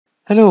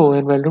Hello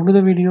and welcome to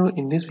the video.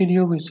 In this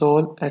video we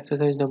solve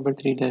exercise number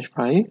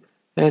 3-5,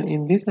 and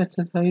in this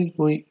exercise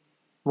we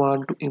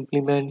want to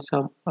implement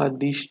some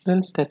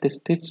additional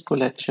statistics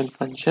collection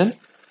function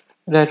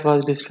that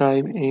was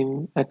described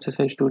in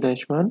exercise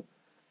 2-1,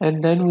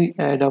 and then we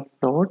add a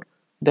plot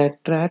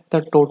that track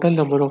the total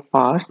number of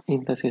parts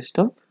in the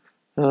system,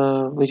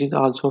 which is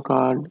also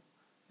called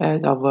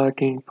as a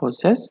work in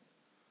process.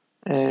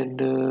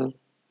 And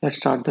let's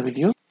start the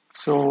video.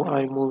 So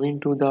I move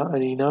into the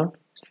arena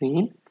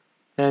screen,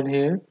 and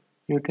here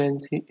you can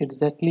see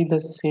exactly the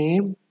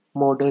same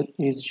model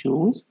is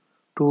used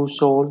to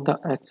solve the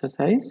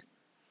exercise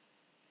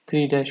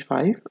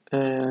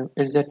 3-5.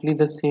 Exactly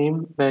the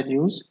same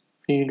values,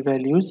 field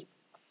values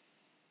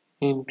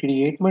in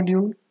create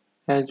module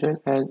as well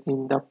as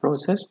in the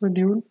process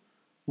module.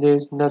 There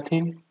is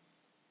nothing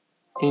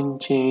in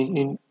change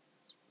in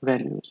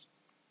values.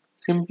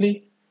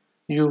 Simply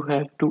you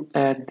have to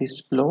add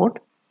this plot.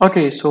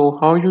 Okay, so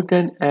how you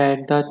can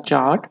add the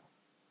chart?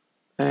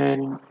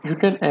 And you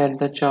can add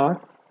the chart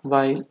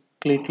by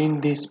clicking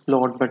this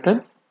plot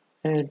button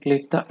and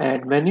click the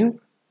add menu,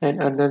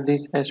 and under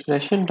this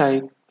expression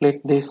type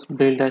click this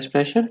build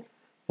expression,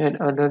 and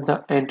under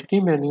the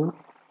entity menu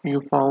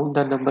you found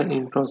the number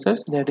in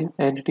process, that is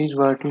entities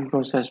work in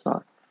process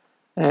bar,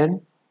 and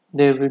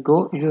there we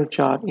go, your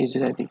chart is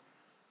ready.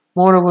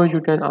 Moreover,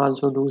 you can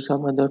also do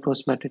some other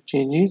cosmetic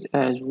changes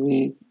as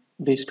we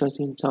discussed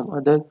in some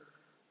other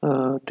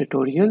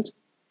tutorials.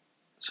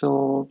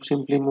 So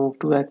simply move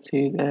to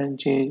axis and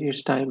change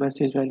its time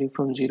axis value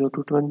from 0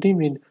 to 20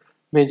 with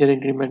major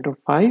increment of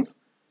 5,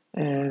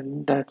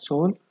 and that's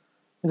all.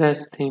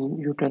 Rest thing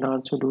you can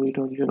also do it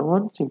on your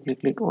own. Simply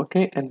click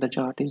OK and the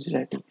chart is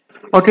ready.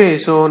 Okay,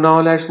 so now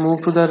let's move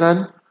to the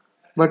run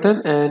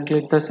button and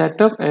click the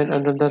setup, and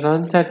under the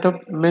run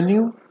setup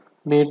menu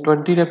made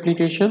 20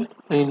 replication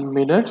in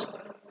minutes,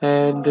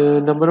 and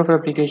number of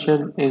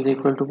replication is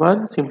equal to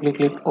 1. Simply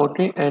click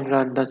OK and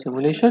run the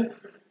simulation,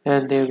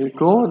 and there we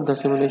go, the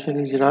simulation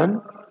is run.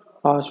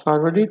 Fast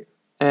forward it,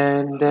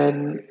 and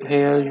then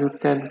here you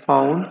can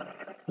found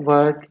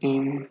work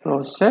in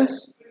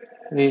process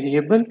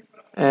variable,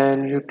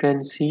 and you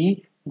can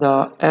see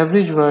the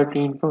average work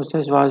in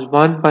process was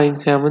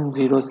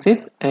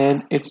 1.706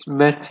 and its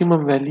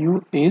maximum value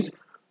is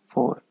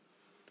 4.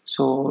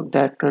 So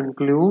that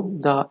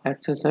conclude the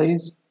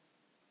exercise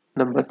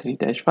number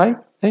 3-5.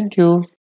 Thank you.